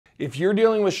If you're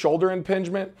dealing with shoulder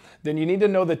impingement, then you need to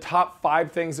know the top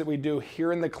 5 things that we do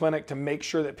here in the clinic to make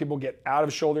sure that people get out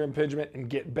of shoulder impingement and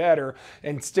get better.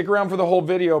 And stick around for the whole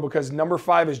video because number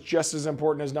 5 is just as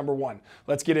important as number 1.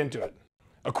 Let's get into it.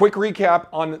 A quick recap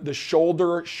on the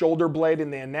shoulder blade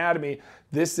and the anatomy.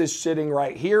 This is sitting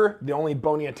right here. The only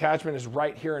bony attachment is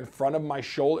right here in front of my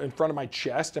shoulder, in front of my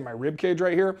chest and my rib cage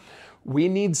right here. We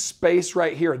need space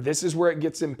right here. This is where it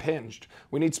gets impinged.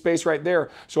 We need space right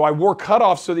there. So I wore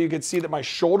cutoffs so that you could see that my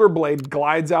shoulder blade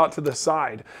glides out to the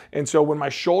side. And so when my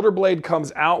shoulder blade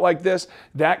comes out like this,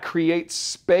 that creates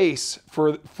space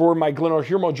for my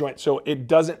glenohumeral joint so it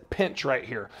doesn't pinch right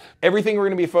here. Everything we're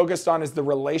gonna be focused on is the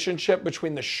relationship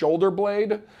between the shoulder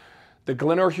blade, the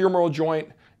glenohumeral joint,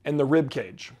 and the rib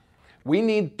cage. We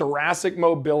need thoracic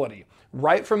mobility.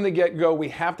 Right from the get-go, we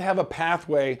have to have a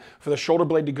pathway for the shoulder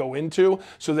blade to go into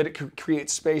so that it can create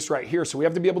space right here. So we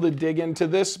have to be able to dig into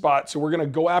this spot. So we're gonna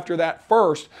go after that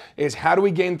first, is how do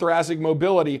we gain thoracic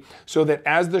mobility so that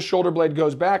as the shoulder blade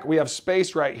goes back, we have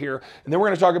space right here. And then we're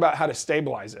gonna talk about how to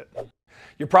stabilize it.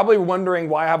 You're probably wondering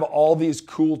why I have all these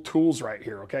cool tools right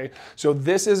here, okay? So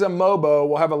this is a Mobo.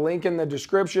 We'll have a link in the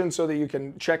description so that you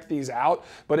can check these out,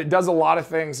 but it does a lot of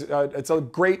things. It's a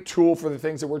great tool for the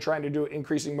things that we're trying to do,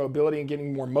 increasing mobility and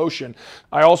getting more motion.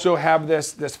 I also have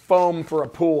this foam for a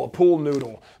pool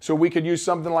noodle. So we could use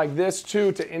something like this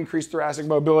too to increase thoracic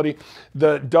mobility.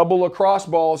 The double lacrosse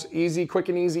balls, easy, quick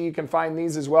and easy. You can find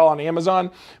these as well on Amazon.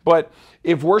 But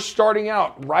if we're starting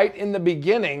out right in the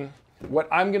beginning, what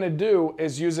I'm gonna do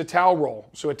is use a towel roll.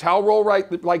 So a towel roll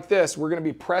right like this, we're gonna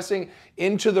be pressing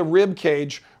into the rib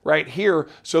cage right here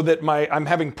so that I'm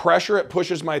having pressure, it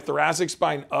pushes my thoracic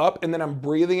spine up, and then I'm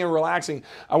breathing and relaxing.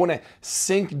 I wanna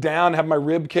sink down, have my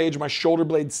rib cage, my shoulder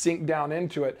blade sink down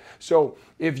into it. So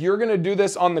if you're gonna do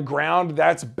this on the ground,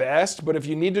 that's best, but if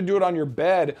you need to do it on your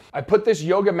bed, I put this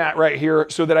yoga mat right here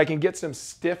so that I can get some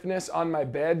stiffness on my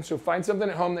bed. So find something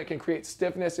at home that can create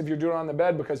stiffness if you're doing it on the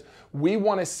bed, because we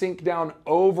wanna sink down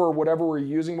over whatever we're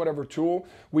using, whatever tool.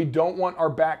 We don't want our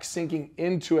back sinking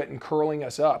into it and curling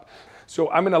us up. So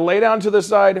I'm gonna lay down to the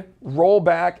side, roll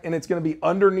back, and it's gonna be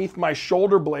underneath my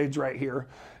shoulder blades right here.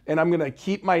 And I'm gonna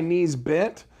keep my knees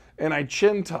bent and I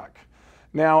chin tuck.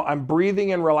 Now I'm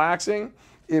breathing and relaxing.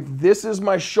 If this is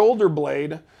my shoulder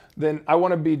blade, then I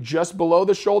wanna be just below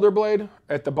the shoulder blade,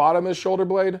 at the bottom of the shoulder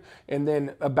blade, and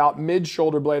then about mid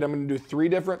shoulder blade, I'm gonna do 3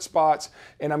 different spots,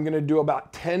 and I'm gonna do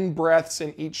about 10 breaths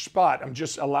in each spot. I'm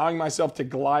just allowing myself to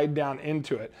glide down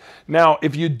into it. Now,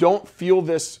 if you don't feel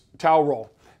this towel roll,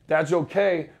 that's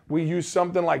okay. We use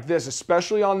something like this,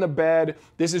 especially on the bed.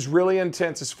 This is really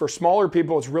intense. It's for smaller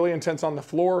people. It's really intense on the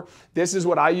floor. This is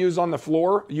what I use on the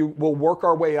floor. We'll work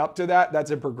our way up to that.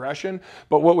 That's a progression.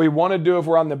 But what we want to do if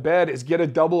we're on the bed is get a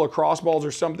double across balls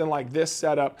or something like this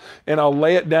set up, and I'll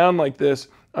lay it down like this.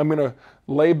 I'm going to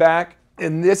lay back,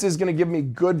 and this is going to give me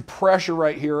good pressure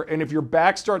right here. And if your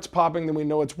back starts popping, then we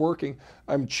know it's working.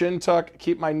 I'm chin tuck,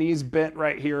 keep my knees bent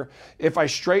right here. If I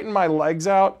straighten my legs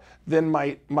out, then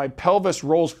my pelvis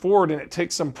rolls forward and it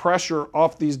takes some pressure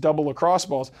off these double lacrosse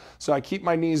balls. So I keep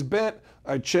my knees bent,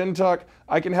 I chin tuck,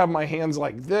 I can have my hands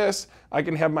like this, I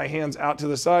can have my hands out to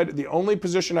the side. The only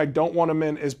position I don't want them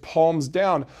in is palms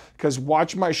down, because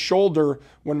watch my shoulder,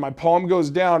 when my palm goes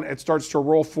down, it starts to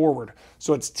roll forward.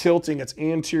 So it's tilting, it's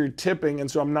anterior tipping, and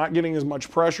so I'm not getting as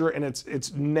much pressure, and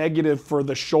it's negative for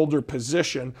the shoulder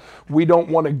position. We don't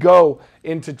want to go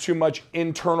into too much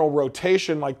internal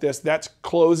rotation like this. That's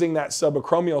closing that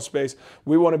subacromial space.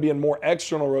 We want to be in more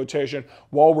external rotation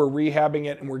while we're rehabbing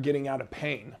it and we're getting out of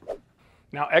pain.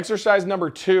 Now, exercise number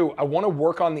 2, I want to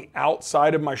work on the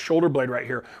outside of my shoulder blade right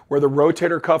here, where the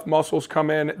rotator cuff muscles come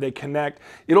in, they connect.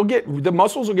 The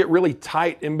muscles will get really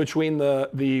tight in between the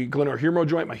glenohumeral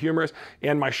joint, my humerus,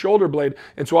 and my shoulder blade,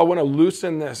 and so I want to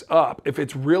loosen this up. If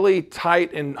it's really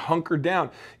tight and hunkered down,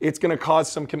 it's going to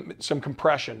cause some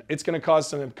compression. It's going to cause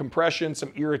some compression,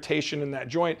 some irritation in that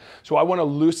joint, so I want to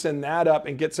loosen that up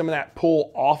and get some of that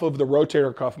pull off of the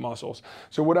rotator cuff muscles.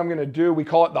 So what I'm going to do, we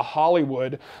call it the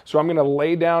Hollywood, so I'm going to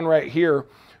lay down right here,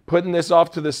 putting this off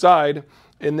to the side,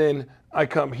 and then I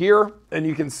come here, and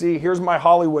you can see here's my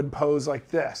Hollywood pose like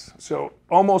this. So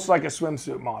almost like a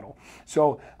swimsuit model.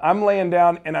 So I'm laying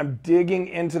down and I'm digging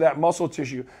into that muscle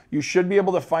tissue. You should be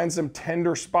able to find some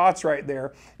tender spots right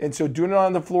there. And so doing it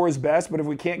on the floor is best, but if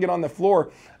we can't get on the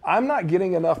floor, I'm not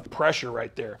getting enough pressure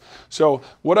right there. So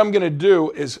what I'm gonna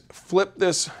do is flip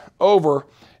this over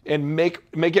and make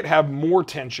it have more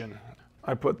tension.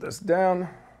 I put this down,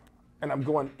 and I'm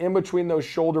going in between those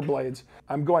shoulder blades.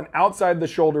 I'm going outside the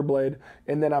shoulder blade,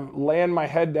 and then I'm laying my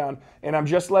head down, and I'm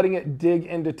just letting it dig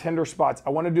into tender spots. I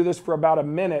want to do this for about a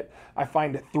minute. I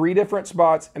find 3 different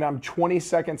spots, and I'm 20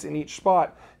 seconds in each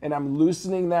spot, and I'm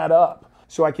loosening that up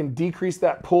so I can decrease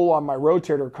that pull on my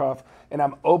rotator cuff, and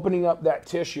I'm opening up that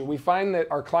tissue. We find that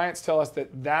our clients tell us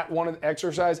that one of the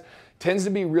exercise tends to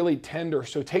be really tender,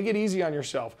 so take it easy on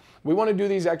yourself. We want to do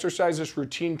these exercises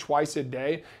routine twice a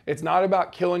day. It's not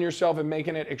about killing yourself and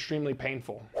making it extremely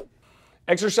painful.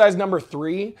 Exercise number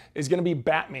 3 is going to be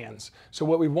Batmans. So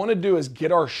what we want to do is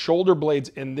get our shoulder blades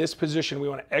in this position. We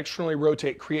want to externally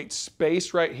rotate, create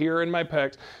space right here in my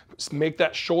pecs, make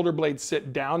that shoulder blade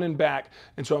sit down and back.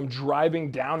 And so I'm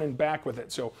driving down and back with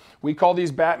it. So we call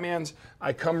these Batmans.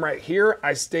 I come right here,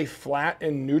 I stay flat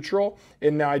and neutral,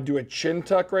 and now I do a chin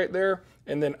tuck right there.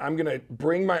 And then I'm gonna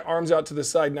bring my arms out to the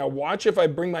side. Now watch if I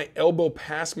bring my elbow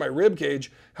past my rib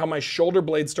cage, how my shoulder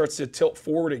blade starts to tilt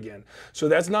forward again. So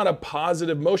that's not a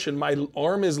positive motion. My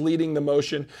arm is leading the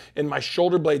motion and my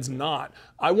shoulder blade's not.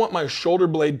 I want my shoulder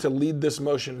blade to lead this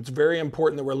motion. It's very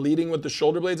important that we're leading with the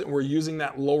shoulder blades and we're using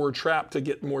that lower trap to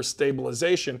get more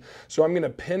stabilization. So I'm gonna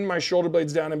pin my shoulder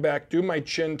blades down and back, do my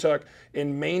chin tuck,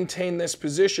 and maintain this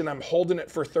position. I'm holding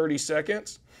it for 30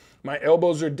 seconds. My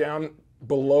elbows are down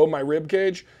below my rib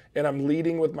cage, and I'm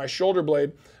leading with my shoulder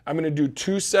blade. I'm gonna do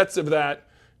 2 sets of that,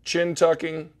 chin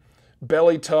tucking,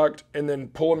 belly tucked, and then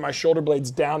pulling my shoulder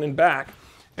blades down and back,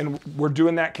 and we're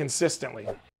doing that consistently.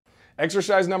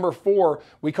 Exercise number 4,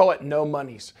 we call it no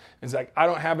monies. It's like, I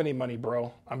don't have any money,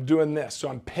 bro. I'm doing this. So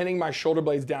I'm pinning my shoulder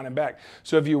blades down and back.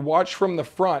 So if you watch from the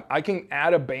front, I can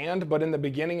add a band, but in the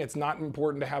beginning, it's not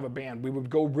important to have a band. We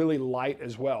would go really light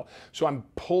as well. So I'm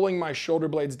pulling my shoulder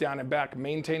blades down and back,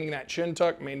 maintaining that chin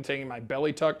tuck, maintaining my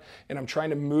belly tuck, and I'm trying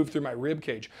to move through my rib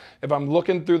cage. If I'm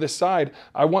looking through the side,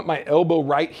 I want my elbow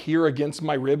right here against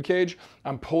my rib cage.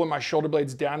 I'm pulling my shoulder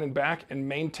blades down and back and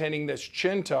maintaining this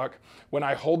chin tuck. When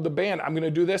I hold the band, I'm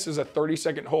gonna do this as a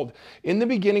 30-second hold. In the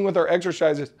beginning with our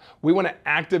exercises, we wanna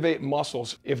activate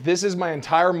muscles. If this is my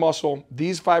entire muscle,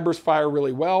 these fibers fire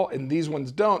really well and these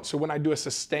ones don't. So when I do a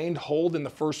sustained hold in the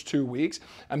first 2 weeks,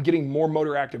 I'm getting more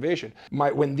motor activation.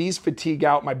 When these fatigue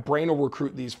out, my brain will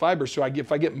recruit these fibers. So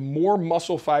if I get more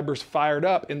muscle fibers fired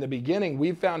up in the beginning,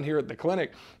 we've found here at the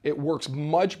clinic, it works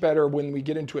much better when we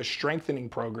get into a strengthening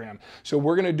program. So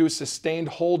we're gonna do sustained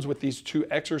holds with these 2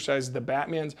 exercises, the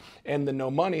Batmans and the no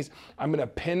monies. I'm gonna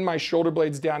pin my shoulder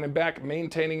blades down and back,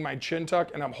 maintaining my chin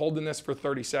tuck, and I'm holding this for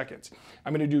 30 seconds.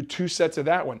 I'm gonna do 2 sets of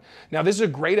that one. Now this is a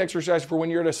great exercise for when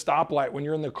you're at a stoplight, when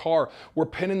you're in the car. We're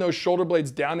pinning those shoulder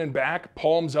blades down and back,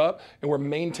 palms up, and we're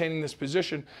maintaining this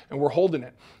position and we're holding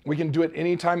it. We can do it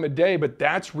any time of day, but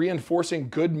that's reinforcing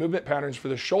good movement patterns for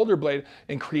the shoulder blade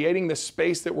and creating the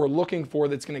space that we're looking for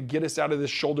that's gonna get us out of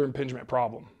this shoulder impingement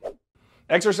problem.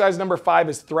 Exercise number 5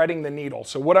 is threading the needle.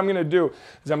 So what I'm gonna do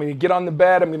is I'm gonna get on the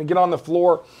bed, I'm gonna get on the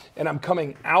floor, and I'm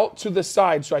coming out to the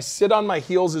side. So I sit on my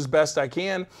heels as best I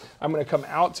can. I'm gonna come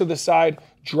out to the side,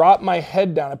 drop my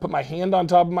head down. I put my hand on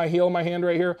top of my heel, my hand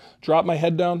right here, drop my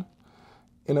head down,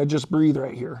 and I just breathe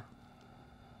right here.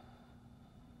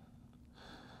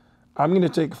 I'm gonna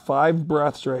take 5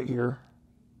 breaths right here.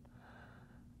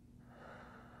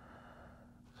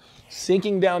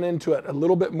 Sinking down into it a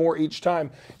little bit more each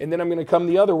time. And then I'm gonna come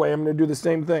the other way. I'm gonna do the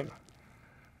same thing.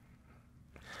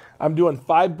 I'm doing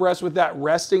 5 breaths with that,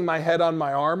 resting my head on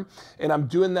my arm, and I'm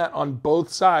doing that on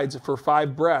both sides for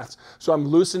 5 breaths. So I'm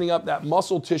loosening up that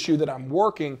muscle tissue that I'm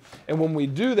working, and when we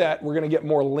do that, we're gonna get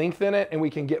more length in it, and we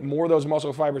can get more of those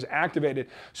muscle fibers activated.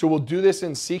 So we'll do this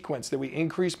in sequence, that we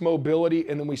increase mobility,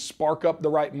 and then we spark up the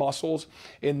right muscles,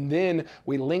 and then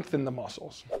we lengthen the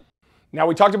muscles. Now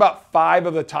we talked about 5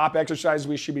 of the top exercises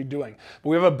we should be doing, but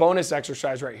we have a bonus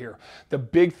exercise right here. The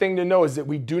big thing to know is that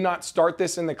we do not start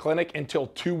this in the clinic until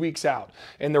 2 weeks out.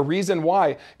 And the reason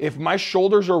why, if my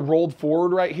shoulders are rolled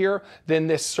forward right here, then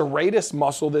this serratus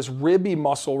muscle, this ribby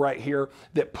muscle right here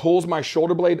that pulls my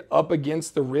shoulder blade up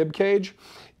against the rib cage,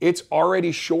 it's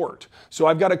already short. So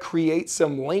I've got to create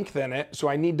some length in it. So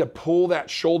I need to pull that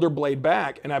shoulder blade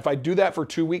back. And if I do that for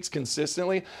 2 weeks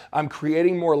consistently, I'm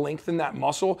creating more length in that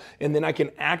muscle, and then I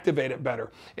can activate it better.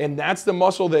 And that's the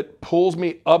muscle that pulls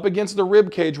me up against the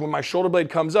rib cage when my shoulder blade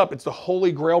comes up. It's the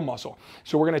holy grail muscle.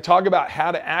 So we're going to talk about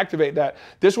how to activate that.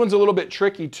 This one's a little bit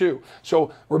tricky too.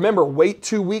 So remember, wait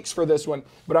 2 weeks for this one,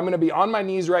 but I'm going to be on my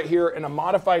knees right here in a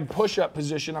modified push-up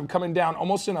position. I'm coming down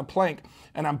almost in a plank,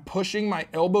 and I'm pushing my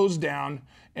elbows down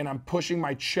and I'm pushing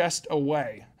my chest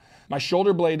away. My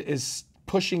shoulder blade is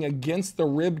pushing against the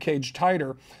rib cage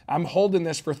tighter. I'm holding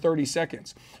this for 30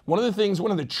 seconds. One of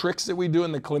the tricks that we do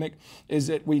in the clinic is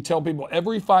that we tell people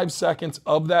every 5 seconds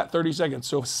of that 30 seconds,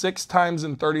 so 6 times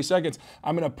in 30 seconds,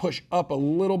 I'm gonna push up a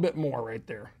little bit more right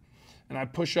there. And I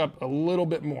push up a little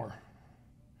bit more.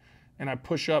 And I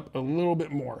push up a little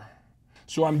bit more.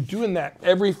 So I'm doing that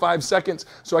every 5 seconds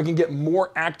so I can get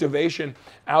more activation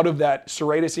out of that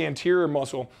serratus anterior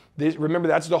muscle. Remember,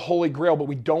 that's the holy grail, but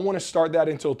we don't want to start that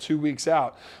until 2 weeks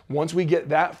out. Once we get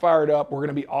that fired up, we're going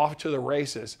to be off to the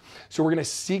races. So we're going to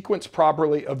sequence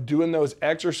properly of doing those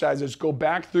exercises, go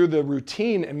back through the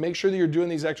routine and make sure that you're doing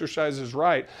these exercises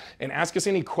right, and ask us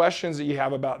any questions that you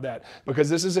have about that, because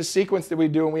this is a sequence that we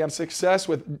do and we have success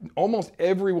with almost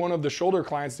every one of the shoulder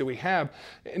clients that we have.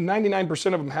 99%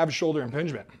 of them have shoulder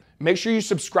impingement. Make sure you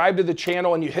subscribe to the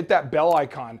channel and you hit that bell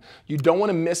icon. You don't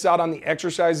want to miss out on the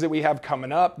exercises that we have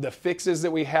coming up, the fixes that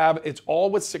we have. It's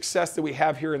all with success that we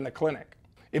have here in the clinic.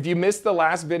 If you missed the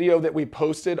last video that we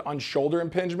posted on shoulder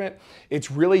impingement,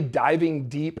 it's really diving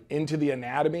deep into the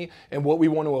anatomy and what we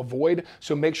want to avoid.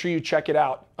 So make sure you check it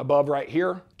out above right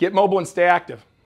here. Get mobile and stay active.